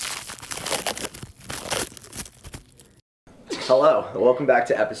Hello, welcome back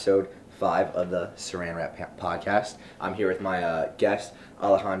to episode 5 of the Saran Wrap podcast. I'm here with my guest,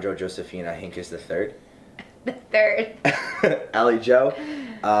 Alejandro Josefina Hinkes the third. The third. Alli Joe,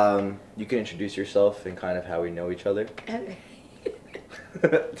 you can introduce yourself and kind of how we know each other. Okay.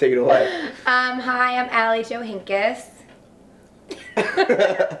 Take it away. Hi, I'm Alli Joe Hinkes.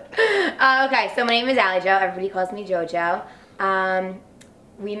 Okay, so my name is Alli Joe. Everybody calls me JoJo.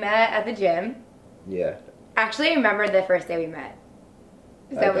 We met at the gym. Yeah. Actually, I remember the first day we met.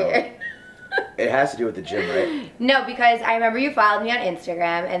 Is that weird? It has to do with the gym, right? No, because I remember you followed me on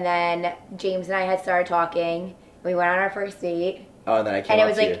Instagram, and then James and I had started talking. We went on our first date. Oh, and then I came And it up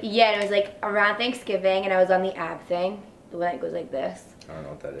was to like, you. yeah, and it was like around Thanksgiving, and I was on the ab thing, the one that goes like this. I don't know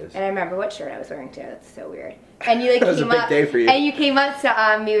what that is. And I remember what shirt I was wearing too. That's so weird. And you like That was came a big up, day for you. and you came up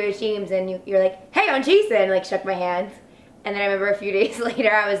to me with James, and you're like, "Hey, I'm Jason," and like shook my hands. And then I remember a few days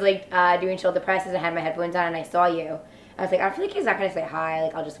later, I was like doing shoulder presses, and I had my headphones on, and I saw you. I was like, I feel like he's not gonna say hi.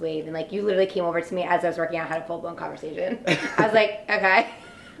 Like I'll just wave. And like you literally came over to me as I was working out, had a full blown conversation. I was like, okay.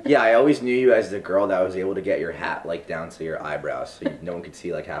 Yeah, I always knew you as the girl that was able to get your hat like down to your eyebrows, so no one could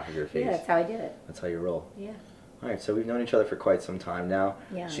see like half of your face. Yeah, that's how I did it. That's how you roll. Yeah. All right, so we've known each other for quite some time now.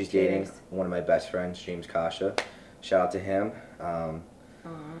 Yeah. She's cheers. dating one of my best friends, James Kasha. Shout out to him.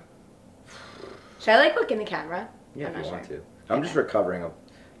 Should I like look in the camera? Yeah, I'm if you not want sure. to. I'm just recovering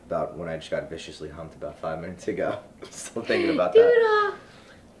about when I just got viciously humped about 5 minutes ago. Still thinking about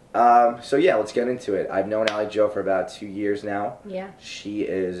that. So yeah, let's get into it. I've known Alli Joe for about 2 years now. Yeah. She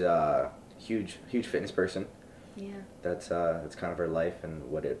is a huge fitness person. Yeah. That's kind of her life and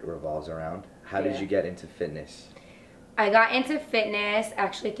what it revolves around. How did Yeah. you get into fitness? I got into fitness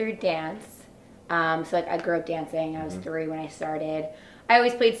actually through dance. So like I grew up dancing. I was 3 when I started. I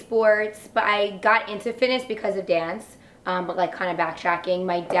always played sports, but I got into fitness because of dance. But like kind of backtracking,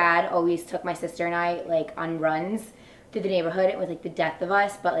 my dad always took my sister and I like on runs through the neighborhood. It was like the death of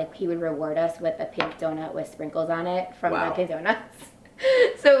us, but like he would reward us with a pink donut with sprinkles on it from Wow. Dunkin' Donuts.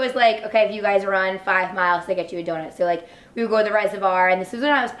 So it was like, okay, if you guys run 5 miles, I get you a donut. So like we would go to the reservoir, and this was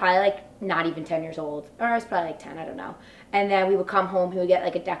when I was probably like not even 10 years old, or I was probably like 10, I don't know. And then we would come home, he would get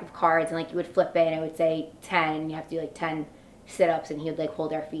like a deck of cards, and like you would flip it, and it would say 10, and you have to do like 10 sit-ups, and he would like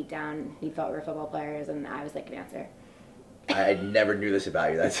hold our feet down. He thought we were football players, and I was like a dancer. I never knew this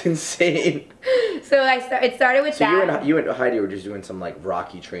about you. That's insane. So it started with So that. you and Heidi were just doing some like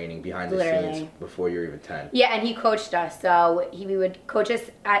Rocky training behind the Literally. scenes before you were even 10. Yeah, and he coached us. So we would coach us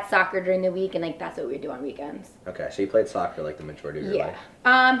at soccer during the week, and like that's what we would do on weekends. Okay, so you played soccer like the majority of your Yeah.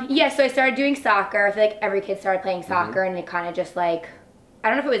 life. Yeah, so I started doing soccer. I feel like every kid started playing soccer, and it kind of just like, I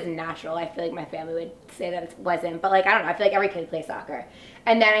don't know if it was natural. I feel like my family would say that it wasn't, but like, I don't know. I feel like every kid plays soccer.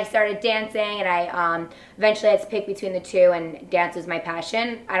 And then I started dancing, and I eventually had to pick between the two, and dance was my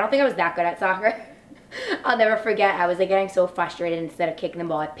passion. I don't think I was that good at soccer. I'll never forget, I was like getting so frustrated. Instead of kicking the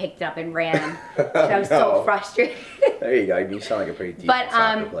ball, I picked it up and ran. I was so frustrated. There you go. You sound like a pretty decent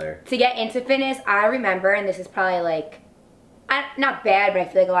soccer player. To get into fitness, I remember, and this is probably like, not bad, but I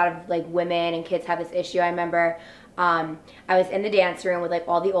feel like a lot of like women and kids have this issue. I remember I was in the dance room with like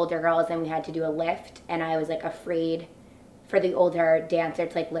all the older girls, and we had to do a lift, and I was like afraid for the older dancer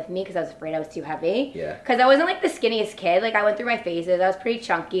to like lift me because I was afraid I was too heavy. Yeah. Because I wasn't like the skinniest kid. Like I went through my phases. I was pretty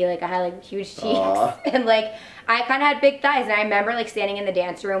chunky. Like I had like huge cheeks. Aww. And like I kind of had big thighs. And I remember like standing in the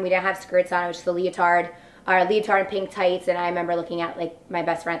dance room. We didn't have skirts on. It was just a leotard and pink tights. And I remember looking at like my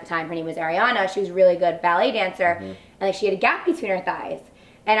best friend at the time. Her name was Ariana. She was a really good ballet dancer. And like she had a gap between her thighs.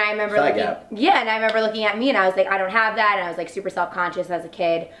 And I remember and I remember looking at me, and I was like, I don't have that. And I was like super self-conscious as a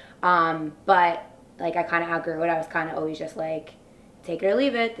kid. But like I kind of outgrew it. I was kind of always just like, take it or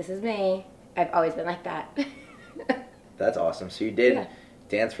leave it. This is me. I've always been like that. That's awesome. So you did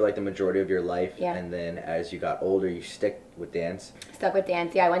dance for like the majority of your life, Yeah. and then as you got older, you stick with dance. Stuck with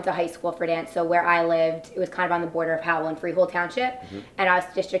dance. Yeah, I went to high school for dance. So where I lived, it was kind of on the border of Howell and Freehold Township. And I was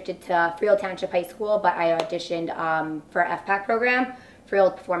districted to Freehold Township High School, but I auditioned for an FPAC program,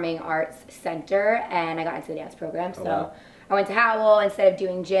 Freehold Performing Arts Center, and I got into the dance program. So. wow. I went to Howell instead of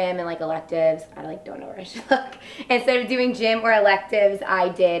doing gym and like electives. I like don't know where I should look. Instead of doing gym or electives, I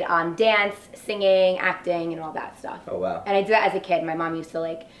did dance, singing, acting, and all that stuff. Oh wow. And I did that as a kid. My mom used to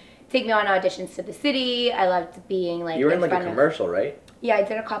like take me on auditions to the city. I loved being like. You were in like a front of- commercial, right? Yeah, I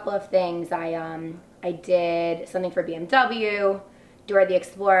did a couple of things. I did something for BMW, Dora the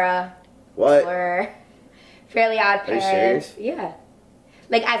Explorer. What? Explorer, Fairly Odd Are you Parents. serious? Yeah.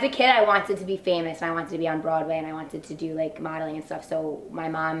 Like as a kid, I wanted to be famous, and I wanted to be on Broadway, and I wanted to do like modeling and stuff. So my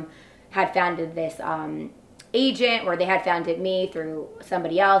mom had founded this agent, or they had founded me through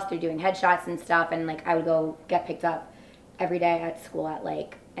somebody else through doing headshots and stuff. And like I would go get picked up every day at school at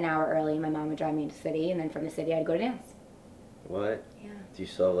like an hour early. My mom would drive me into the city, and then from the city I'd go to dance. What? Yeah. Do you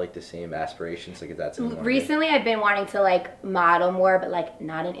still have like the same aspirations? Like, is that something? Recently, I've been wanting to like model more, but like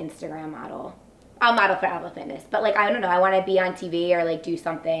not an Instagram model. I'll model for Alpha Fitness, but like I don't know. I want to be on TV or like do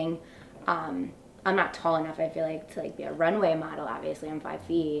something. I'm not tall enough. I feel like to like be a runway model. Obviously, I'm 5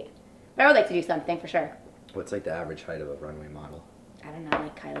 feet, but I would like to do something for sure. What's like the average height of a runway model? I don't know,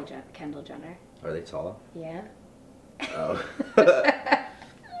 like Kendall Jenner. Are they tall? Yeah. Oh.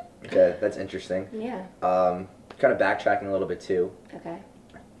 Okay, that's interesting. Yeah. Kind of backtracking a little bit too. Okay.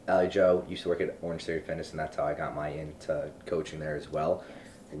 Allie Jo used to work at Orange Theory Fitness, and that's how I got my into coaching there as well.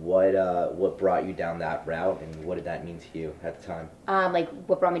 What brought you down that route, and what did that mean to you at the time? Like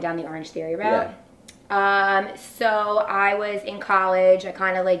what brought me down the Orange Theory route? Yeah. So I was in college. I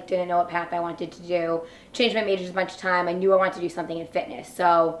kind of like didn't know what path I wanted to do. Changed my majors a bunch of time. I knew I wanted to do something in fitness.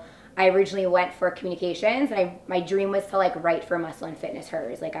 So I originally went for communications, and my dream was to like write for Muscle and Fitness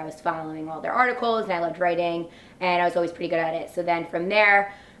Hers. Like I was following all their articles, and I loved writing, and I was always pretty good at it. So then from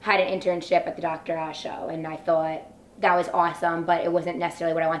there, had an internship at the Dr. Oz show, and I thought that was awesome, but it wasn't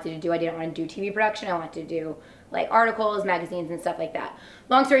necessarily what I wanted to do. I didn't want to do TV production. I wanted to do like articles, magazines, and stuff like that.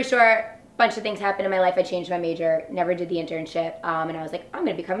 Long story short, bunch of things happened in my life. I changed my major, never did the internship, and I was like, I'm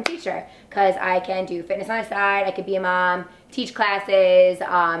gonna become a teacher because I can do fitness on the side. I could be a mom, teach classes,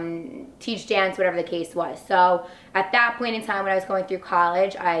 teach dance, whatever the case was. So at that point in time when I was going through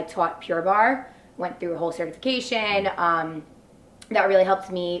college, I taught Pure Barre, went through a whole certification. That really helped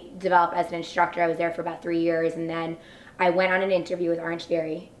me develop as an instructor. I was there for about 3 years, and then I went on an interview with Orange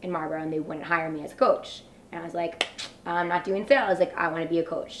Theory in Marlboro, and they wouldn't hire me as a coach. And I was like, I'm not doing sales. Like, I want to be a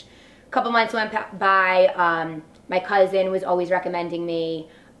coach. A couple months went by. My cousin was always recommending me.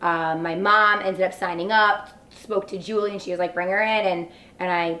 My mom ended up signing up, spoke to Julie, and she was like, bring her in. And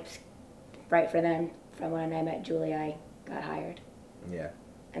I, right for them, from when I met Julie, I got hired. Yeah.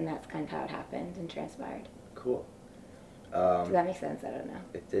 And that's kind of how it happened and transpired. Cool. Does that make sense? I don't know.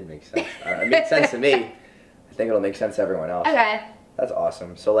 It did make sense. It makes sense to me. I think it'll make sense to everyone else. Okay. That's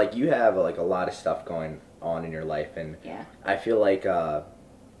awesome. So like you have like a lot of stuff going on in your life, and yeah. I feel like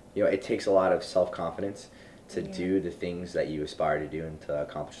it takes a lot of self-confidence to do the things that you aspire to do and to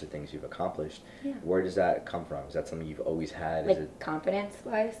accomplish the things you've accomplished. Yeah. Where does that come from? Is that something you've always had? Like Is it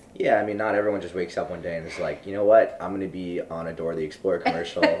confidence-wise? Yeah, I mean, not everyone just wakes up one day and is like, you know what, I'm going to be on a Dora the Explorer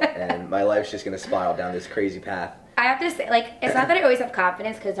commercial and my life's just going to spiral down this crazy path. I have to say, like, it's not that I always have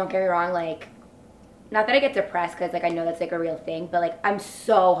confidence, because don't get me wrong, like, not that I get depressed, because, like, I know that's, like, a real thing, but, like, I'm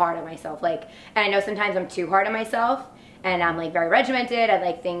so hard on myself, like, and I know sometimes I'm too hard on myself, and I'm, like, very regimented, I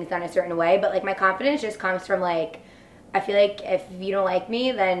like things done a certain way, but, like, my confidence just comes from, like, I feel like if you don't like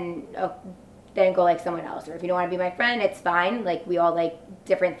me, then go like someone else, or if you don't want to be my friend, it's fine, like, we all like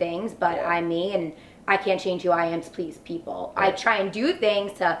different things, but I'm me, and I can't change who I am to please people. Right. I try and do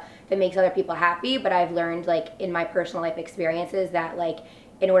things that makes other people happy, but I've learned, like, in my personal life experiences that, like,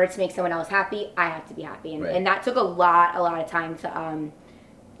 in order to make someone else happy, I have to be happy. And, and that took a lot of time to,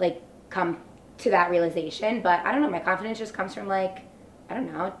 like, come to that realization. But I don't know, my confidence just comes from, like, I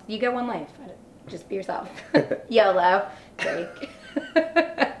don't know, you get one life. Just be yourself. YOLO. Like.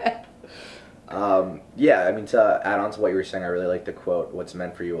 Yeah, I mean, to add on to what you were saying, I really like the quote, what's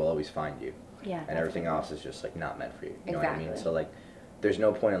meant for you will always find you. Yeah. And everything else is just, like, not meant for you. You know exactly. what I mean? So, like, there's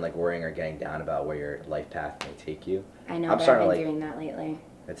no point in, like, worrying or getting down about where your life path may take you. I know, but I've been doing that lately.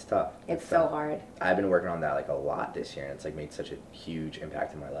 It's tough. It's so hard. I've been working on that, like, a lot this year, and it's, like, made such a huge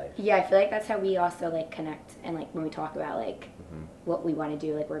impact in my life. Yeah, I feel like that's how we also, like, connect, and, like, when we talk about, like, what we want to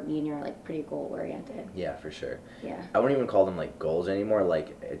do, like, me and you are, like, pretty goal-oriented. Yeah, for sure. Yeah. I wouldn't even call them, like, goals anymore.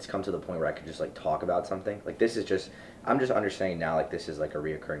 Like, it's come to the point where I could just, like, talk about something. Like, this is just, I'm just understanding now, like, this is, like, a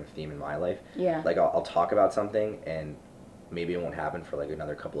reoccurring theme in my life. Yeah. Like, I'll talk about something, and maybe it won't happen for, like,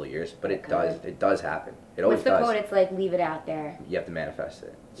 another couple of years, but it does happen. It always does. What's the quote? It's like, leave it out there. You have to manifest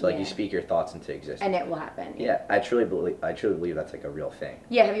it. So, like, you speak your thoughts into existence. And it will happen. Yeah, I truly believe that's, like, a real thing.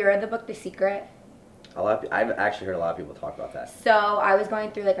 Yeah, have you read the book The Secret? I've actually heard a lot of people talk about that. So, I was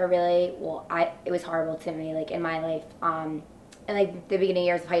going through, like, it was horrible to me, like, in my life, in, like, the beginning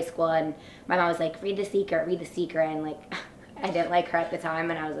years of high school, and my mom was like, read The Secret, and, like, I didn't like her at the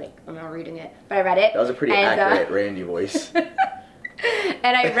time, and I was like, I'm not reading it. But I read it. That was a pretty accurate Randy voice.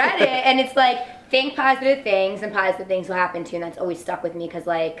 And I read it, and it's like, think positive things, and positive things will happen to you, and that's always stuck with me, because,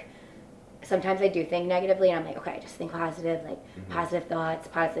 like, sometimes I do think negatively, and I'm like, okay, just think positive, like, positive thoughts,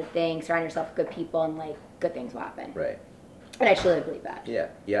 positive things, surround yourself with good people, and, like, good things will happen. Right. And I truly believe that. Yeah,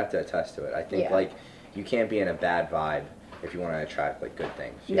 you have to attest to it. I think, like, you can't be in a bad vibe if you want to attract, like, good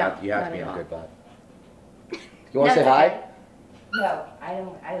things. You have to be in a good vibe. You want to say hi? No, I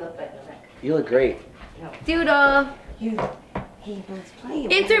don't. I look like a wreck. You look great. No. Doodle. He was playing.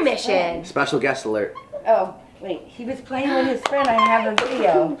 Intermission. Special guest alert. Oh, Wait, he was playing with his friend. I have a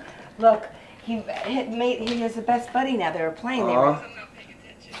video. Look, he has a best buddy now. They were playing. Aw.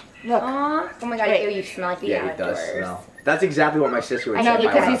 Look. Aw. Oh my god, Wait. ew, you smell like the Yeah, he outdoors. does smell. That's exactly what my sister would I say. know, if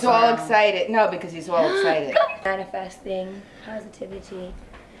because went he's all outside. excited. No, because he's all excited. Manifesting positivity.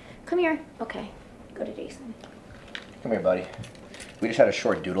 Come here. Okay. Go to Jason. Come here, buddy. We just had a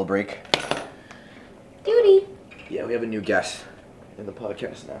short doodle break. Duty. Yeah, we have a new guest in the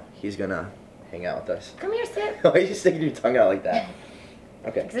podcast now. He's gonna hang out with us. Come here, sit. Why are you sticking your tongue out like that?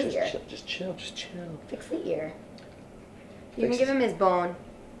 Okay, Fix his ear. just chill. Fix the ear. You Fix can give him his bone.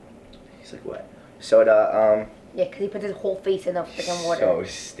 He's like, what? Soda, Yeah, because he puts his whole face in the freaking water. so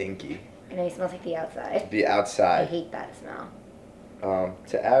stinky. And then he smells like the outside. The I outside. hate that smell.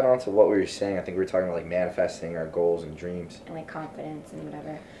 To add on to what we were saying, I think we were talking about like manifesting our goals and dreams. And like confidence and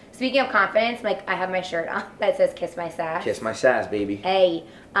whatever. Speaking of confidence, like I have my shirt on that says "Kiss My Sass." Kiss my sass, baby. Hey,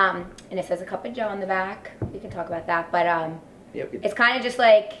 and it says a cup of Joe on the back. We can talk about that, but Yep. it's kind of just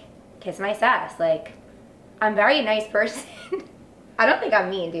like kiss my sass. Like I'm a very nice person. I don't think I'm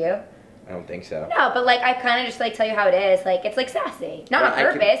mean, do you? I don't think so. No, but like I kind of just like tell you how it is. Like it's like sassy, not Well, on I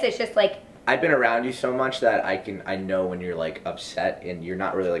can- purpose. It's just like I've been around you so much that I know when you're like upset and you're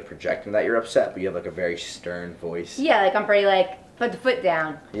not really like projecting that you're upset, but you have like a very stern voice. yeah, like I'm pretty like put the foot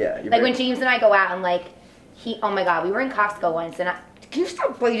down. Yeah. You're Like very- when James and I go out and like oh my god, we were in Costco once and can you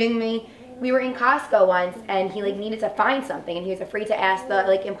stop biting me? We were in Costco once and he like needed to find something and he was afraid to ask the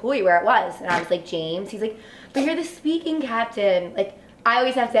like employee where it was and I was like, James, he's like, but you're the speaking captain. Like I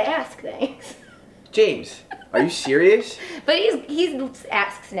always have to ask things. James, are you serious? But he's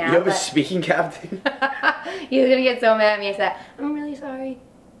asks now. You have a but speaking captain? he's gonna get so mad at me. I said, I'm really sorry.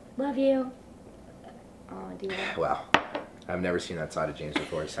 Love you. Oh, dude. Wow. I've never seen that side of James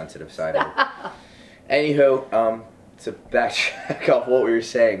before, a sensitive side of it. Anywho, to backtrack off what we were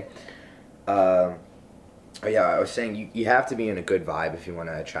saying, oh yeah, I was saying you have to be in a good vibe if you want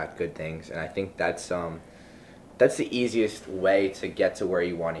to attract good things, and I think that's the easiest way to get to where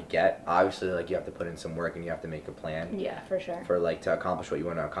you want to get. Obviously, like you have to put in some work and you have to make a plan Yeah, for sure. for like to accomplish what you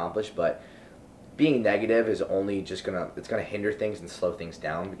want to accomplish, but being negative is only just gonna hinder things and slow things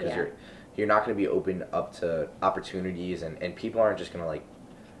down because Yeah. you're not gonna be open up to opportunities and people aren't just gonna like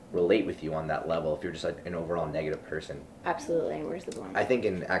relate with you on that level if you're just like an overall negative person. Absolutely. Where's the blunt? I think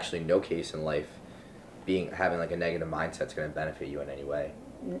in actually no case in life having like a negative mindset is gonna benefit you in any way.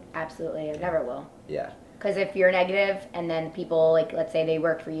 Absolutely. It never will. Yeah. Because if you're negative and then people, like, let's say they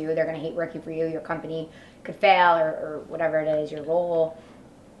work for you, they're going to hate working for you, your company could fail or whatever it is, your role.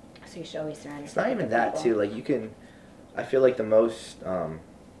 So you should always surround It's yourself not with even good that people. too. Like I feel like the most,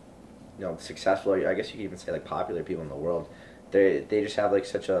 successful, I guess you could even say like popular people in the world, they just have like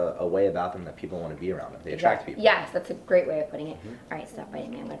such a way about them that people want to be around them. They attract people. Yes, that's a great way of putting it. All right, stop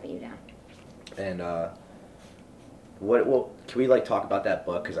biting me. I'm going to put you down. And well, can we like talk about that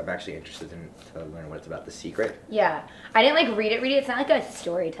book? Because I'm actually interested to learn what it's about. The Secret. Yeah. I didn't like read it. It's not like a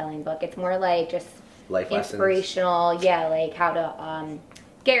storytelling book. It's more like just Life lessons. inspirational. Yeah, like how to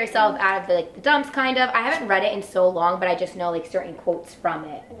get yourself out of the dumps, kind of. I haven't read it in so long, but I just know like certain quotes from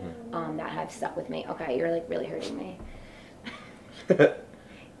it that have stuck with me. Okay, you're like really hurting me.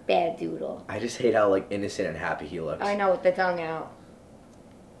 Bad doodle. I just hate how like innocent and happy he looks. I know, with the tongue out.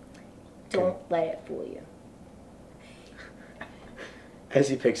 Don't let it fool you. As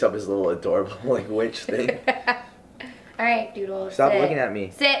he picks up his little adorable like witch thing. All right, doodle. Stop sit. looking at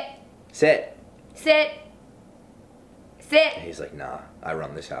me. Sit. Sit. Sit. Sit. And he's like, nah, I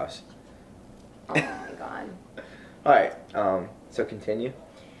run this house. Oh my god. All right. So continue.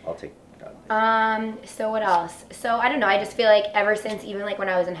 I'll take. So what else? So I don't know. I just feel like ever since even like when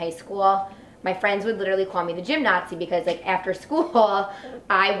I was in high school, my friends would literally call me the gym Nazi because like after school,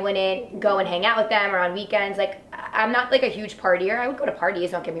 I wouldn't go and hang out with them or on weekends. Like I'm not like a huge partier. I would go to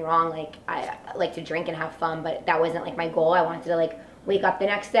parties, don't get me wrong. Like I like to drink and have fun, but that wasn't like my goal. I wanted to like wake up the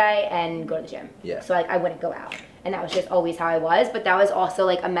next day and go to the gym. Yeah. So like I wouldn't go out. And that was just always how I was. But that was also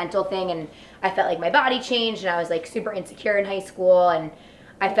like a mental thing, and I felt like my body changed and I was like super insecure in high school, and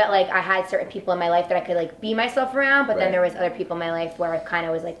I felt like I had certain people in my life that I could like be myself around, but then Right. there was other people in my life where I kind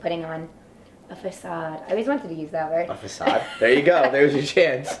of was like putting on a facade. I always wanted to use that word. A facade. There you go. There's your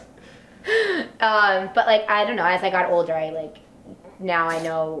chance. But like I don't know, as I got older, I like now I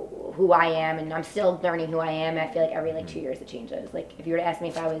know who I am, and I'm still learning who I am. And I feel like every like 2 years it changes. Like if you were to ask me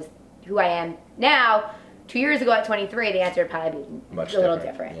if I was who I am now, 2 years ago at 23, the answer would probably be Much a little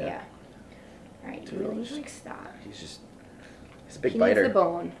different, different. yeah. Yeah. All right, Dude, you really just- like stop. He's a big He biter. needs the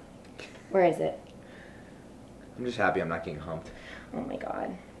bone. Where is it? I'm just happy I'm not getting humped. Oh my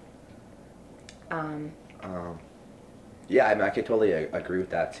god. Yeah, I mean, I could totally agree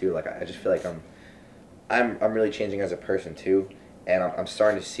with that too. Like, I just feel like I'm really changing as a person too, and I'm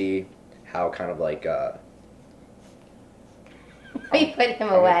starting to see how kind of like We put him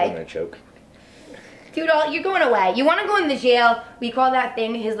I'm away. gonna choke. Dude, you're going away. You want to go in the jail? We call that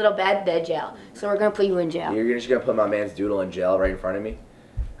thing, his little bed, the jail. So we're gonna put you in jail. You're just gonna put my man's doodle in jail right in front of me?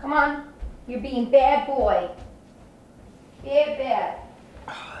 Come on. You're being bad boy. Bad.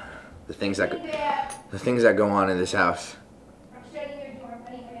 The things that Being bad. the things that go on in this house. I'm shutting your door. I'm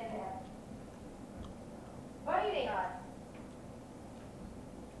putting him in there. What are you doing on?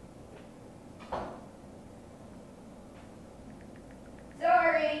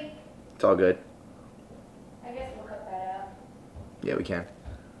 Sorry. It's all good. I guess we'll cut that out. Yeah, we can.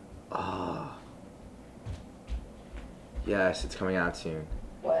 Ah. Yes, it's coming out soon.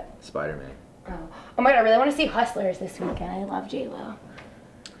 What? Spider-Man. Oh my god, I really want to see Hustlers this weekend. I love J-Lo.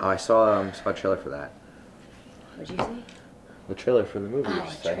 Oh, I saw a trailer for that. What'd you see? The trailer for the movie. Oh, you a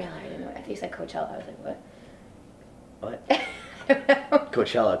should say. trailer. I didn't know. I thought you said Coachella. I was like, what? What? I don't know.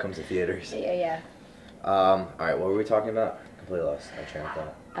 Coachella comes to theaters. Yeah. All right, what were we talking about? Completely lost my train of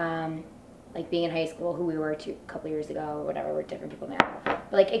thought. Like being in high school, who we were a couple years ago or whatever, we're different people now. But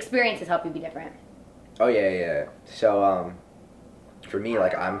like experiences help you be different. Oh yeah. So for me,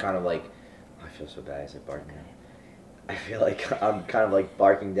 like I'm kind of like, I feel so bad as I bark now. I feel like I'm kind of like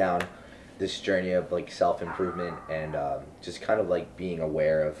barking down this journey of like self-improvement and just kind of like being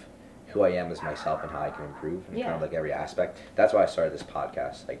aware of who I am as myself and how I can improve in kind of like every aspect. That's why I started this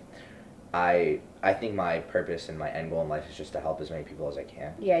podcast. Like I think my purpose and my end goal in life is just to help as many people as I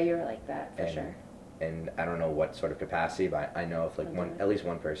can. Yeah, you were like that for sure. And I don't know what sort of capacity, but I know if like at least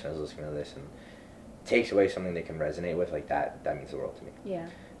one person is listening to this and takes away something they can resonate with, like that means the world to me. Yeah.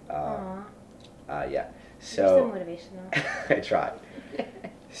 Yeah. So You're so motivational. I try.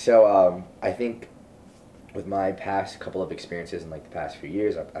 So I think with my past couple of experiences in like the past few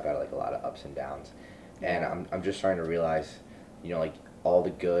years, I've had like a lot of ups and downs, and I'm just starting to realize, you know, like all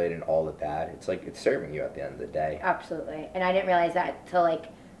the good and all the bad, it's like it's serving you at the end of the day. Absolutely. And I didn't realize that till like,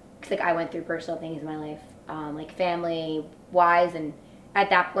 cause like I went through personal things in my life, like family wise, and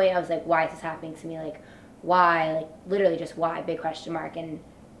at that point I was like, why is this happening to me? Like, why? Like literally just why? Big question mark. And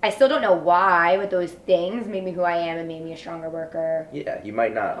I still don't know why, but those things made me who I am and made me a stronger worker. Yeah, you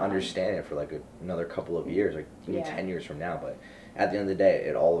might not understand it for like another couple of years, like even 10 years from now, but at the end of the day,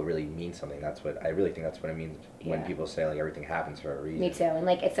 it all really means something. That's what I really think. That's what it means when people say like everything happens for a reason. Me too, and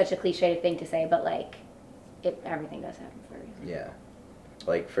like it's such a cliche thing to say, but like, everything does happen for a reason. Yeah,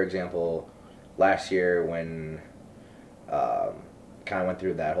 like for example, last year when kind of went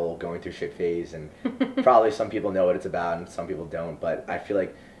through that whole going through shit phase, and probably some people know what it's about and some people don't. But I feel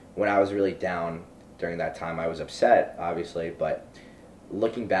like when I was really down during that time, I was upset, obviously. But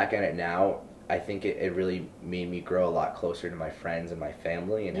looking back at it now, I think it really made me grow a lot closer to my friends and my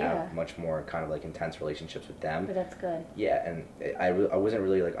family and have much more kind of like intense relationships with them. But that's good. Yeah, and I wasn't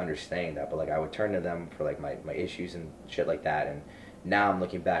really like understanding that, but like I would turn to them for like my issues and shit like that. And now I'm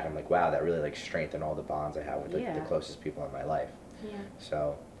looking back, I'm like, wow, that really like strengthened all the bonds I have with like, the closest people in my life. Yeah.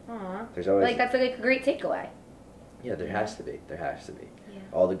 So Aww. there's always like that's like a great takeaway. Yeah, there has to be. There has to be. Yeah.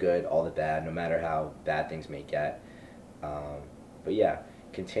 All the good, all the bad, no matter how bad things may get. But yeah,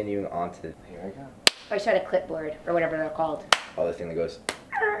 continuing on to here I go. I just had a clipboard or whatever they're called. Oh, the thing that goes.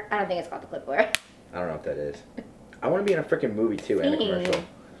 I don't think it's called the clipboard. I don't know what that is. I want to be in a freaking movie too and a commercial.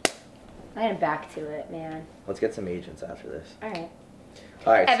 I am back to it, man. Let's get some agents after this. All right.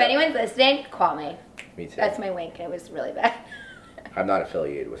 All right. If anyone's listening, call me. Me too. That's my wink. It was really bad. I'm not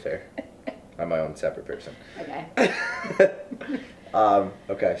affiliated with her. I'm my own separate person. Okay.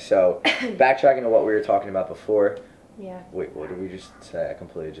 Okay, so backtracking to what we were talking about before. Yeah. Wait, what did we just say? I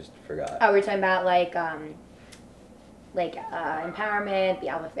completely just forgot. Oh, we're talking about like empowerment, the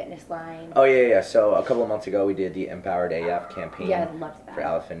Alpha Fitness line. Oh yeah. So a couple of months ago, we did the Empowered AF campaign. Yeah, I loved that. For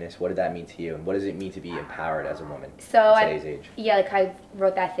Alpha Fitness. What did that mean to you, and what does it mean to be empowered as a woman So at today's age? Yeah, like I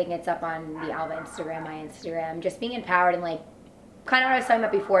wrote that thing. It's up on the Alpha Instagram, my Instagram. Just being empowered and like, kind of what I was talking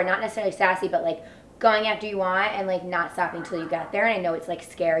about before. Not necessarily sassy, but like going after you want and like not stopping until you get there. And I know it's like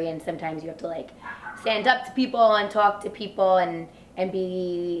scary, and sometimes you have to like stand up to people and talk to people and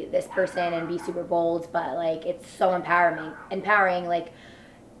be this person and be super bold, but like it's so empowering. Like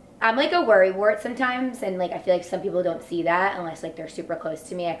I'm like a worrywart sometimes, and like I feel like some people don't see that unless like they're super close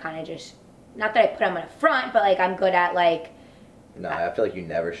to me. I kind of just, not that I put them on a front, but like I'm good at like, no, I feel like you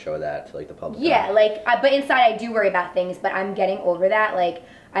never show that to like the public. Yeah, like but inside I do worry about things, but I'm getting over that. Like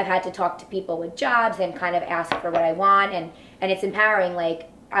I've had to talk to people with jobs and kind of ask for what I want, and it's empowering. Like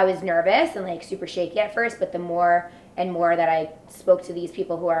I was nervous and like super shaky at first, but the more and more that I spoke to these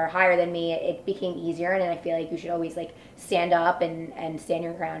people who are higher than me, it became easier. And I feel like you should always like stand up and stand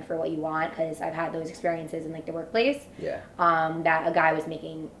your ground for what you want, because I've had those experiences in like the workplace. Yeah. That a guy was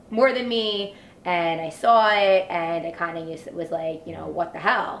making more than me, and I saw it, and I kind of was like, you know, what the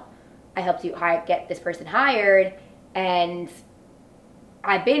hell? I helped you get this person hired, and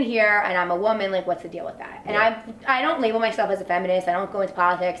I've been here, and I'm a woman. Like, what's the deal with that? And I don't label myself as a feminist. I don't go into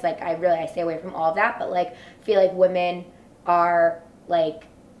politics. Like, I stay away from all of that. But like, I feel like women are like,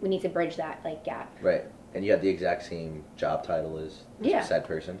 we need to bridge that like gap. Right. And you had the exact same job title as said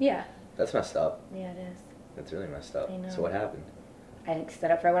person. Yeah. That's messed up. Yeah, it is. That's really messed up. I know. So what happened? I stood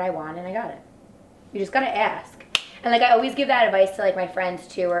up for what I want, and I got it. You just gotta ask. And like, I always give that advice to like my friends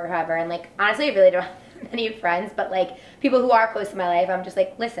too, or whoever. And like, honestly, I really don't have many friends, but like people who are close to my life, I'm just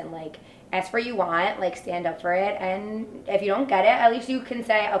like, listen, like, ask for what you want, like, stand up for it, and if you don't get it, at least you can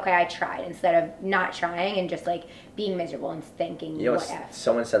say, okay, I tried, instead of not trying and just like being miserable and thinking, You know, what if.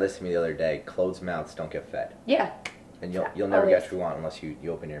 someone said this to me the other day: closed mouths don't get fed. Yeah. And you'll never Always. get what you want unless you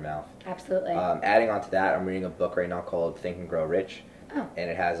open your mouth. Absolutely. Adding on to that, I'm reading a book right now called Think and Grow Rich. Oh. And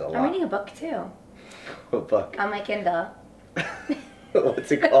it has a lot. I'm reading a book too. What book? On my Kindle.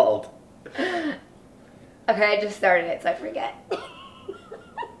 What's it called? Okay, I just started it, so I forget.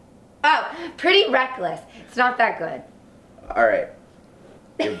 Oh, Pretty Reckless. It's not that good. All right.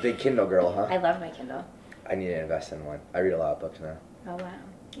 You're a big Kindle girl, huh? I love my Kindle. I need to invest in one. I read a lot of books now. Oh, wow.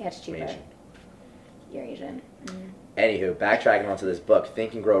 Yeah, it's cheaper. Asian. You're Asian. Mm. Anywho, backtracking onto this book,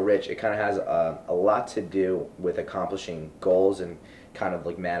 Think and Grow Rich, it kind of has a lot to do with accomplishing goals and kind of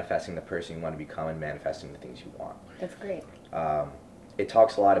like manifesting the person you want to become and manifesting the things you want. That's great. It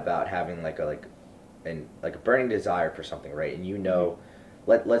talks a lot about having like a burning desire for something, right? And you know,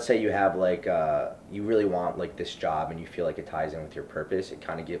 let's say you have like you really want like this job and you feel like it ties in with your purpose. It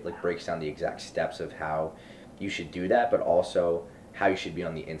kind of breaks down the exact steps of how you should do that, but also how you should be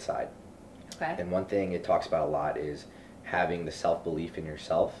on the inside. Okay. And one thing it talks about a lot is having the self-belief in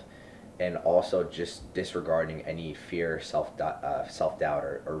yourself, and also just disregarding any fear, self-doubt,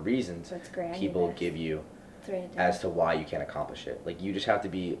 or reasons That's great. people give you as to why you can't accomplish it. Like, you just have to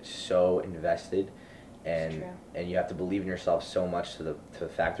be so invested, and you have to believe in yourself so much to the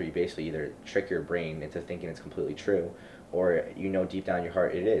fact where you basically either trick your brain into thinking it's completely true, or you know deep down in your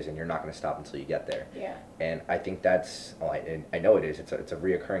heart it is, and you're not going to stop until you get there. Yeah. And I think that's, I know it is. It's a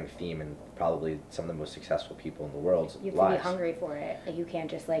reoccurring theme in probably some of the most successful people in the world's lives. You have to be hungry for it. Like, you can't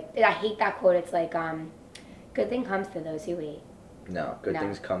just like. I hate that quote. It's like, good thing comes to those who wait. No, good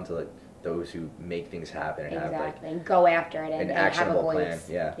things come to like those who make things happen and have like and go after it and have a actionable voice. plan.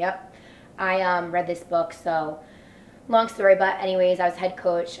 Yeah. Yep. I read this book, so long story, but anyways, I was head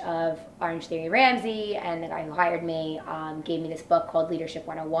coach of Orange Theory Ramsey, and the guy who hired me gave me this book called Leadership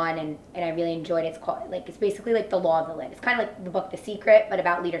 101, and I really enjoyed it. It's basically like the law of the lid. It's kind of like the book The Secret, but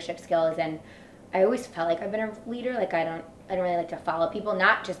about leadership skills. And I always felt like I've been a leader. Like, I don't really like to follow people,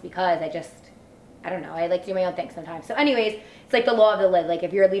 not just because I don't know, I like to do my own thing sometimes. So anyways, it's like the law of the lid. Like,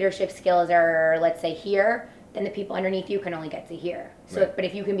 if your leadership skills are, let's say, here, then the people underneath you can only get to here. So, Right. But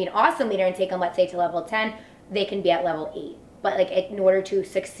if you can be an awesome leader and take them, let's say, to level 10, they can be at level 8. But like, in order to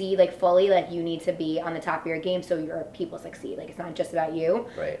succeed like fully, like, you need to be on the top of your game so your people succeed. Like, it's not just about you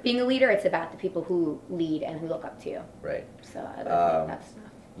being a leader, it's about the people who lead and who look up to you. Right. So I think that's stuff.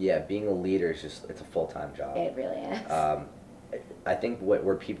 Yeah, being a leader is it's a full-time job. It really is. I think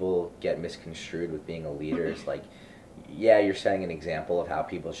where people get misconstrued with being a leader is like, yeah, you're setting an example of how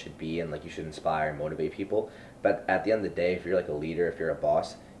people should be, and like you should inspire and motivate people. But at the end of the day, if you're like a leader, if you're a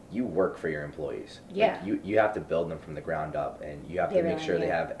boss, you work for your employees. Yeah. Like, you have to build them from the ground up, and you have to make sure they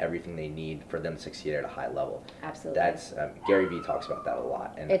have everything they need for them to succeed at a high level. Absolutely. That's Gary Vee talks about that a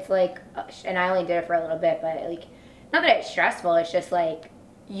lot. And it's like, and I only did it for a little bit, but like, not that it's stressful. It's just like,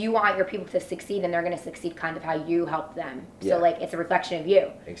 you want your people to succeed, and they're going to succeed kind of how you help them. Yeah. So like, it's a reflection of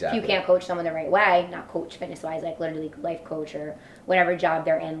you. Exactly. If you can't coach someone the right way, not coach fitness wise, like literally life coach or whatever job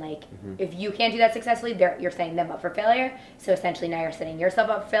they're in, like if you can't do that successfully, you're setting them up for failure. So essentially now you're setting yourself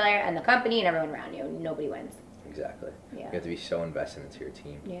up for failure, and the company and everyone around you. Nobody wins. Exactly. Yeah. You have to be so invested into your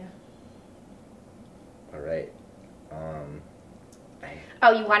team. Yeah. All right.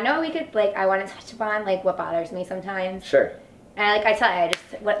 Oh, you want to know what we could, like, I want to touch upon, like, what bothers me sometimes? Sure. And I tell you,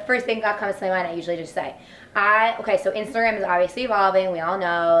 what first thing that comes to my mind, I usually just say, okay, so Instagram is obviously evolving. We all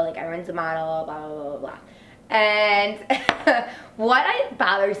know, like, everyone's a model, blah, blah, blah, blah. And what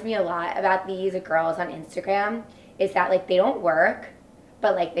bothers me a lot about these girls on Instagram is that, like, they don't work,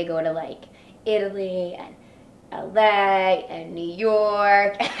 but, like, they go to, like, Italy and LA and New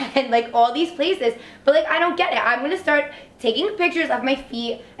York and, like, all these places. But, like, I don't get it. I'm going to start taking pictures of my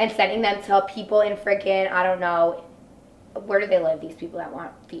feet and sending them to people in freaking, I don't know, where do they live, these people that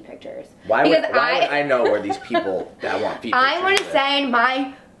want feet pictures? Why would I know where these people that want feet pictures I want to live? send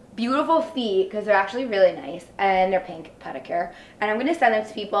my beautiful feet, because they're actually really nice, and they're pink pedicure, and I'm going to send them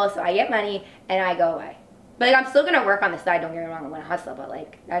to people so I get money and I go away. But like, I'm still going to work on the side, don't get me wrong, I'm going to hustle, but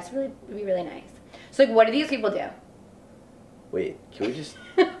like, that's really, would be really nice. So like, what do these people do? Wait, can we just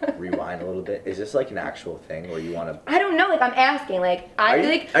rewind a little bit? Is this like an actual thing where you want to... I don't know, like I'm asking, like, Are you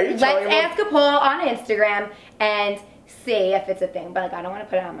let's ask a poll on Instagram and see if it's a thing, but like, I don't want to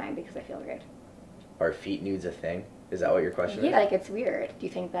put it on mine because I feel weird. Are feet nudes a thing? Is that what your question is? Yeah, like it's weird. Do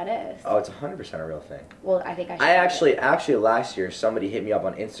you think that is? Oh, it's 100% a real thing. Well, I think I should. I actually last year, somebody hit me up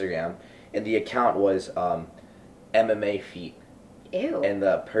on Instagram, and the account was MMA feet. Ew. And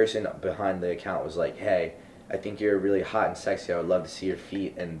the person behind the account was like, hey, I think you're really hot and sexy. I would love to see your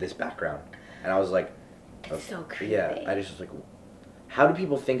feet in this background. And I was like... It's so creepy. Yeah, I just was like, how do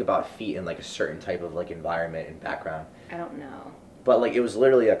people think about feet in like a certain type of like environment and background? I don't know. But like, it was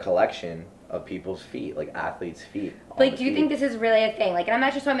literally a collection of people's feet, like athletes' feet. Like, do you think this is really a thing? Like, and I'm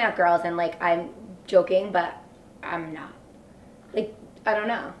not just talking about girls, and like, I'm joking, but I'm not. Like, I don't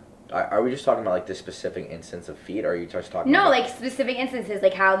know. Are we just talking about like this specific instance of feet, or are you just talking No, about... like specific instances,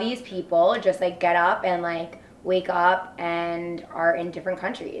 like how these people just like get up and like wake up and are in different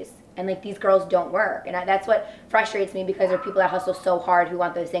countries. And like these girls don't work. And that's what frustrates me, because there are people that hustle so hard who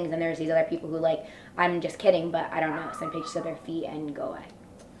want those things, and there's these other people who like, I'm just kidding, but I don't know, send pictures of their feet and go away.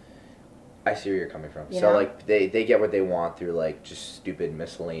 I see where you're coming from. You So know? like they get what they want through like just stupid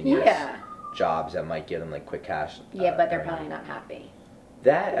miscellaneous jobs that might give them like quick cash. Yeah, but they're earning. probably not happy.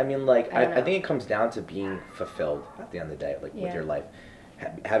 That, I mean, like, I don't I think it comes down to being fulfilled at the end of the day, like with Yeah. your life.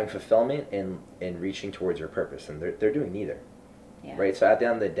 Having fulfillment and reaching towards your purpose, and they're doing neither. Yeah. Right? So at the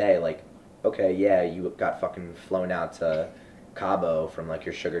end of the day, like, okay, yeah, you got fucking flown out to Cabo from like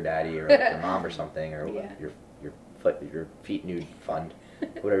your sugar daddy or like your mom or something, or Yeah. your feet nude fund,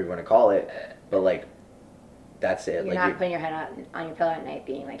 whatever you want to call it. But like, that's it. You're like, not putting your head on your pillow at night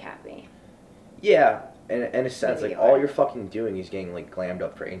being like happy. yeah, in a sense, Maybe like you are. all you're fucking doing is getting like glammed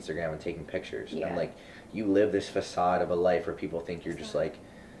up for Instagram and taking pictures, Yeah. and like you live this facade of a life where people think you're just like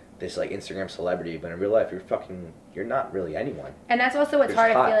this like Instagram celebrity, but in real life you're not really anyone. And that's also what's It's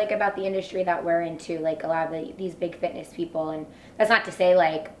hard, I hot. feel like, about the industry that we're into, like a lot of these big fitness people. And that's not to say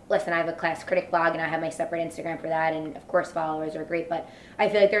like, listen, I have a Class Critic blog and I have my separate Instagram for that, and of course followers are great, but I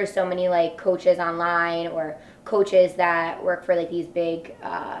feel like there's so many like coaches online or coaches that work for like these big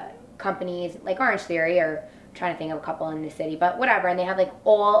companies like Orange Theory, or I'm trying to think of a couple in the city, but whatever, and they have like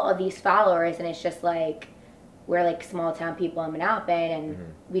all of these followers, and it's just like, we're like small town people in Manalapan,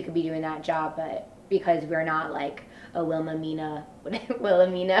 and we could be doing that job, but because we're not like a Wilhelmina,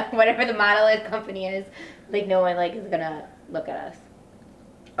 whatever the model is, company is, like no one like is gonna look at us.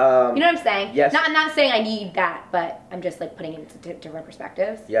 You know what I'm saying? Yes. I'm not saying I need that, but I'm just like putting it into different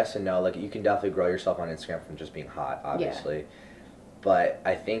perspectives. Yes and no. Like you can definitely grow yourself on Instagram from just being hot, obviously. But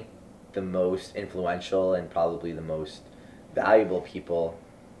I think the most influential and probably the most valuable people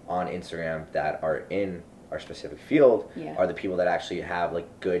on Instagram that are in our specific field are the people that actually have like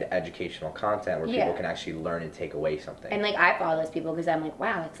good educational content where people can actually learn and take away something. And like I follow those people because I'm like,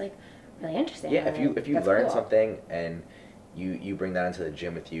 wow, it's like really interesting. Yeah, if you That's learn cool. something and you bring that into the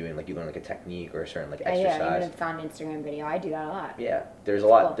gym with you, and like you learn like a technique or a certain like Yeah, exercise. even if it's on Instagram video, I do that a lot. Yeah, there's a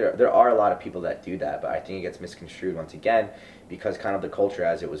lot. There are a lot of people that do that, but I think it gets misconstrued once again because kind of the culture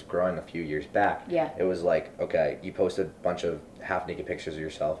as it was growing a few years back. Yeah. It was like, okay, you post a bunch of half naked pictures of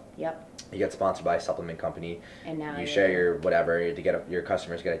yourself. Yep. You get sponsored by a supplement company. And now you share your whatever to get your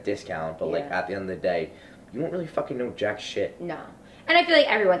customers get a discount, but like Yeah. at the end of the day, you don't really fucking know jack shit. No. And I feel like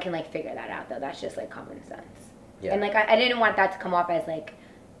everyone can like figure that out though. That's just like common sense. Yeah. And like I didn't want that to come off as like,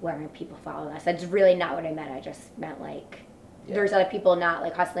 where people follow us. That's really not what I meant. I just meant like there's other people not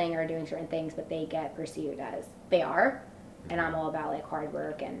like hustling or doing certain things, but they get perceived as they are. And I'm all about like hard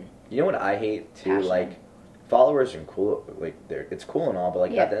work and you know what I hate too? passion. Like followers are cool, like it's cool and all, but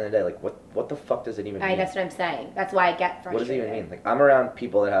like at the end of the day, like what the fuck does it even mean? That's what I'm saying. That's why I get frustrated. What does it even mean? Like I'm around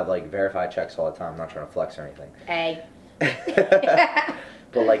people that have like verified checks all the time. I'm not trying to flex or anything. Hey.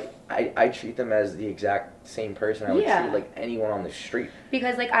 But like I treat them as the exact same person I would Yeah. treat like anyone on the street.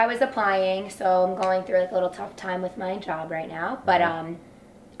 Because like I was applying, so I'm going through like a little tough time with my job right now. But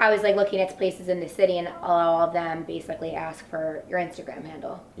I was like looking at places in the city, and all of them basically ask for your Instagram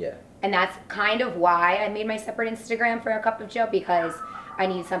handle. Yeah. And that's kind of why I made my separate Instagram for A Cup of Joe, because I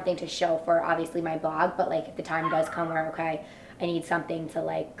need something to show for obviously my blog, but like if the time does come where okay, I need something to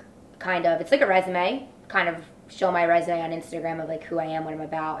like kind of, it's like a resume, kind of show my resume on Instagram of like who I am, what I'm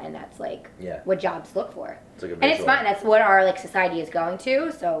about, and that's like what jobs look for. It's like a and it's fine. That's what our like society is going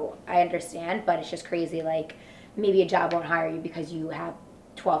to. So I understand, but it's just crazy like maybe a job won't hire you because you have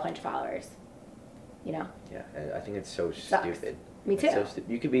 1,200 followers. You know? Yeah, and I think it's so Sucks. stupid. Me too. It's so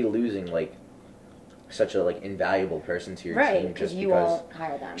you could be losing like such a like invaluable person to your Right, team because you won't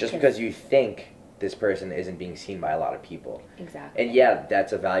hire them. just because you think this person isn't being seen by a lot of people. Exactly. And yeah,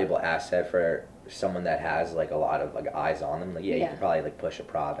 that's a valuable asset for someone that has like a lot of like eyes on them. Like you could probably like push a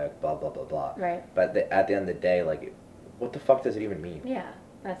product, blah blah blah blah. Right. But at the end of the day, like, what the fuck does it even mean? Yeah,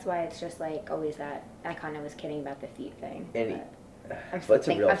 that's why it's just like always that. I kind of was kidding about the feet thing. And I'm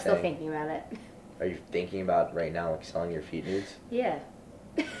still, I'm still thinking about it. Are you thinking about right now like selling your feet nudes? Yeah.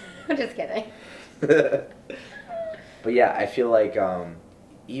 I'm just kidding. But yeah, I feel like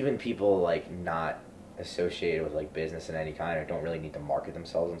even people like not associated with like business in any kind or don't really need to market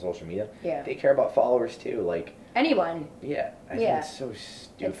themselves on social media. Yeah. They care about followers too. Like anyone. Yeah. I think it's so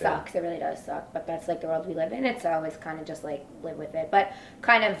stupid. It sucks. It really does suck. But that's like the world we live in. It's always kind of just like live with it. But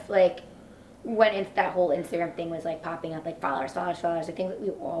kind of like when that whole Instagram thing was like popping up, like followers. I think that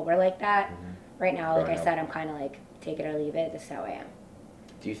we all were like that. Mm-hmm. Right now, like I said, I'm kind of like take it or leave it. This is how I am.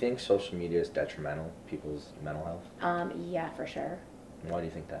 Do you think social media is detrimental to people's mental health? Yeah, for sure. Why do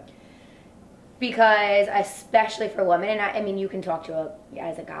you think that? Because especially for women, and I mean, you can talk to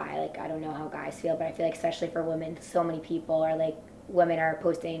as a guy, like I don't know how guys feel, but I feel like especially for women, so many people are like, women are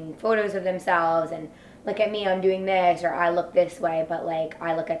posting photos of themselves and look at me, I'm doing this, or I look this way, but like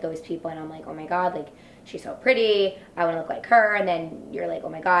I look at those people and I'm like, oh my God, like she's so pretty, I want to look like her, and then you're like, oh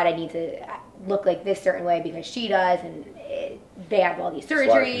my God, I need to look like this certain way because she does, and they have all these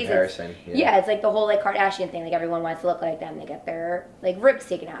surgeries. It's like the whole like Kardashian thing, like everyone wants to look like them. They get their like ribs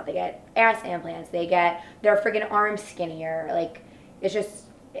taken out, they get ass implants, they get their freaking arms skinnier, like it's just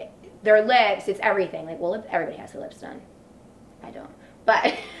their lips, it's everything. Like, well, everybody has their lips done. I don't,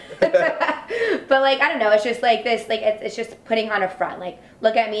 but but like I don't know, it's just like this, like it's just putting on a front, like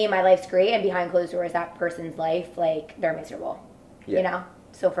look at me, my life's great, and behind closed doors that person's life, like they're miserable. You know.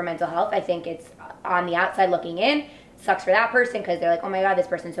 So for mental health, I think it's on the outside looking in, sucks for that person because they're like, oh my God, this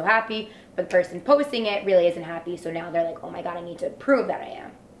person's so happy, but the person posting it really isn't happy, so now they're like, oh my God, I need to prove that I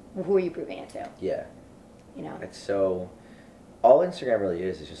am. Who are you proving it to? Yeah. You know. It's so, all Instagram really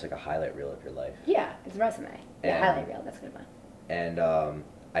is just like a highlight reel of your life. Yeah, it's a resume. Yeah, highlight reel, that's a good one. And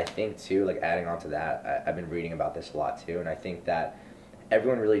I think too, like adding on to that, I've been reading about this a lot too, and I think that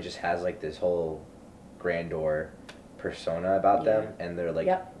everyone really just has like this whole grandeur persona about them, and they're like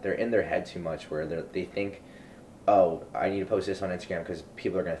they're in their head too much where they think, oh, I need to post this on Instagram because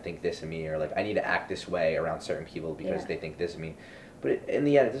people are going to think this of me, or like I need to act this way around certain people because they think this of me. But in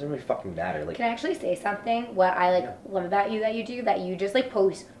the end, it doesn't really fucking matter. Like, can I actually say something? What I like love about you that you just like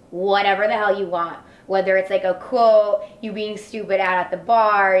post whatever the hell you want, whether it's like a quote, you being stupid out at the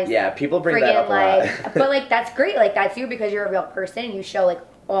bars. Yeah, people bring that up a lot. But like that's great. Like that's you because you're a real person and you show like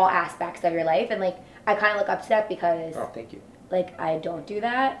all aspects of your life, and like I kind of look up to that because thank you. Like I don't do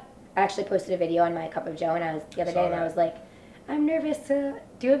that. I actually posted a video on my Cup of Joe, and I was the other day, and I was like, I'm nervous to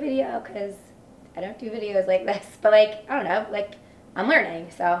do a video because I don't do videos like this. But like I don't know, like I'm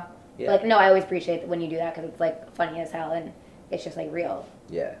learning, so like no, I always appreciate when you do that because it's like funny as hell and it's just like real.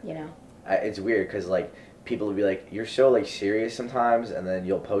 Yeah. You know. It's weird because like people will be like, you're so like serious sometimes, and then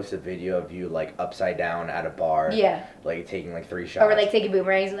you'll post a video of you like upside down at a bar. Yeah. Like taking like 3 shots. Or like taking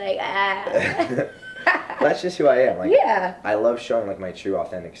boomerangs, like That's just who I am. Like, I love showing like my true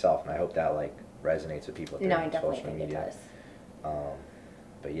authentic self, and I hope that like resonates with people through social media. It does.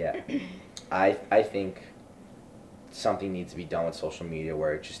 But yeah, I think something needs to be done with social media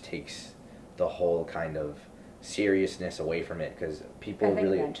where it just takes the whole kind of seriousness away from it, because people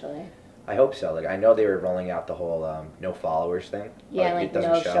really. Eventually. I hope so. Like I know they were rolling out the whole no followers thing. Yeah, like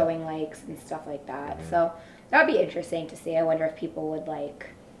no showing likes and stuff like that. Mm-hmm. So that would be interesting to see. I wonder if people would like.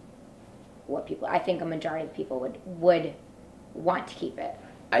 I think a majority of people would want to keep it.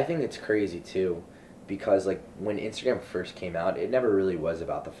 I think it's crazy too, because like when Instagram first came out, it never really was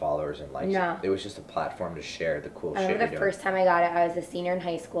about the followers and likes. No. It was just a platform to share the cool shit. I remember the first time I got it, I was a senior in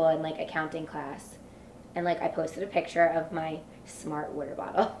high school in like accounting class, and like I posted a picture of my Smart water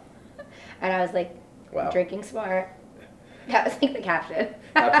bottle, and I was like, wow. Drinking smart. That was like the caption.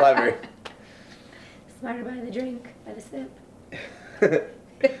 How clever. Smarter by the drink, by the sip.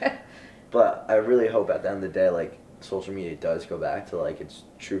 But I really hope at the end of the day, like, social media does go back to, like, its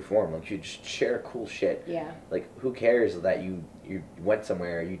true form. Like, you just share cool shit. Yeah. Like, who cares that you went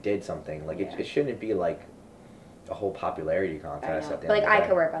somewhere, you did something. Like, it shouldn't be, like, a whole popularity contest at the end of the day. But, like, I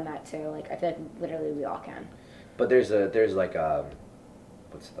could work on that, too. Like, I feel like literally we all can. But there's like,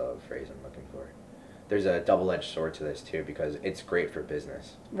 what's the phrase I'm looking for? There's a double-edged sword to this, too, because it's great for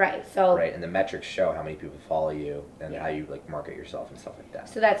business. Right, so... Right, and the metrics show how many people follow you and how you, like, market yourself and stuff like that.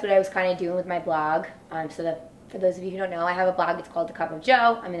 So that's what I was kind of doing with my blog. So the for those of you who don't know, I have a blog. It's called The Cup of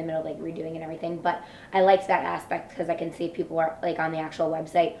Joe. I'm in the middle of like redoing and everything, but I liked that aspect because I can see if people are like on the actual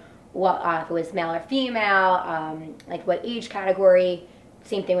website, what if it was male or female, like what age category.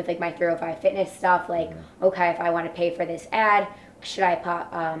 Same thing with like my 305 fitness stuff. Like, okay, if I want to pay for this ad, should I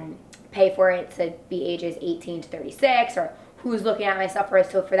pay for it to be ages 18 to 36, or who's looking at my stuff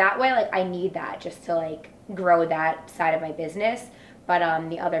first? So for that way, like I need that just to like grow that side of my business. But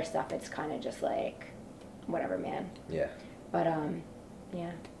the other stuff, it's kind of just like whatever, man. Yeah. But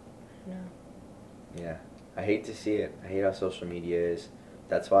yeah, no. Yeah, I hate to see it. I hate how social media is.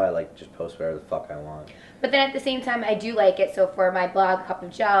 That's why I like just post whatever the fuck I want. But then at the same time, I do like it. So for my blog, Cup of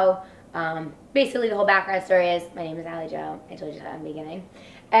Joe, basically the whole background story is my name is Alli Joe. I told you that in the beginning,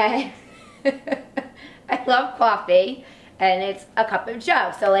 and I love coffee, and it's a cup of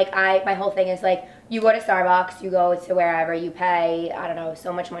Joe. So like my whole thing is like, you go to Starbucks, you go to wherever, you pay, I don't know,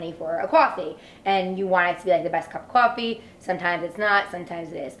 so much money for a coffee, and you want it to be like the best cup of coffee. Sometimes it's not,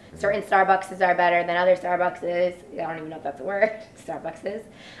 sometimes it is. Certain Starbucks are better than other Starbucks. I don't even know if that's a word. Starbucks is.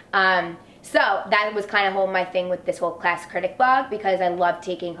 So that was kind of my thing with this whole Class Critic blog, because I love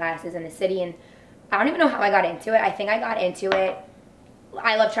taking classes in the city, and I don't even know how I got into it. I think I got into it,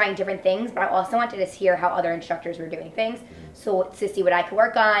 I love trying different things, but I also wanted to hear how other instructors were doing things. So to see what I could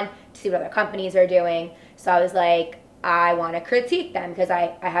work on, to see what other companies are doing. So I was like, I want to critique them because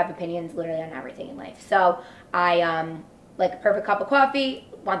I have opinions literally on everything in life. So I like a perfect cup of coffee,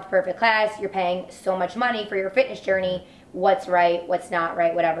 want the perfect class. You're paying so much money for your fitness journey. What's right, what's not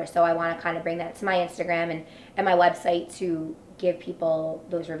right, whatever. So I want to kind of bring that to my Instagram and my website to give people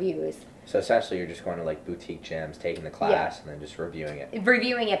those reviews. So essentially, you're just going to like boutique gyms, taking the class, and then just reviewing it.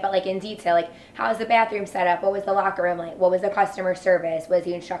 Reviewing it, but like in detail, like how's the bathroom set up? What was the locker room like? What was the customer service? Was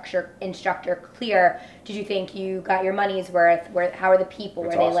the instructor clear? Did you think you got your money's worth? How are the people?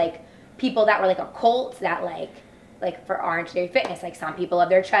 That's were awesome. they like people that were like a cult that like for Orange Theory Fitness? Like some people have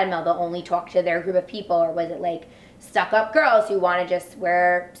their treadmill, they'll only talk to their group of people, or was it like stuck up girls who want to just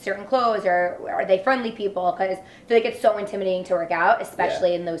wear certain clothes, or are they friendly people? Because I feel like it's so intimidating to work out,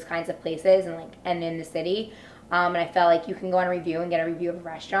 especially in those kinds of places and in the city. And I felt like you can go on a review and get a review of a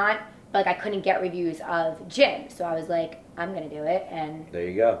restaurant, but like I couldn't get reviews of gyms. So I was like, I'm gonna do it, and there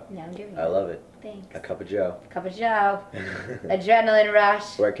you go. now I'm doing it. I love it. Thanks. A Cup of Joe. Cup of Joe. Adrenaline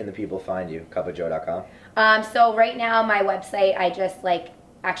rush. Where can the people find you? cupofjoe.com? So right now my website, I just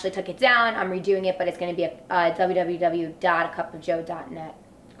actually took it down. I'm redoing it, but it's going to be www.acupofjoe.net.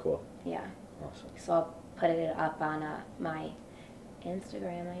 Cool. Yeah. Awesome. So I'll put it up on my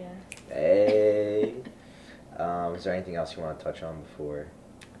Instagram, I guess. Hey. Is there anything else you want to touch on before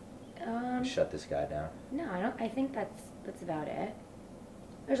we shut this guy down? No, I don't. I think that's about it.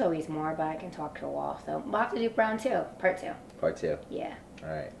 There's always more, but I can talk to a wall. So we'll have to do round 2, part 2. Part 2. Yeah. All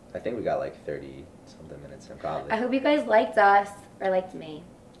right. I think we got like 30 something minutes in probably. I hope you guys liked us or liked me.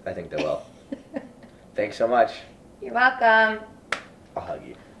 I think they will. Thanks so much. You're welcome. I'll hug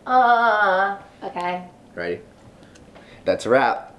you. Okay. Ready? That's a wrap.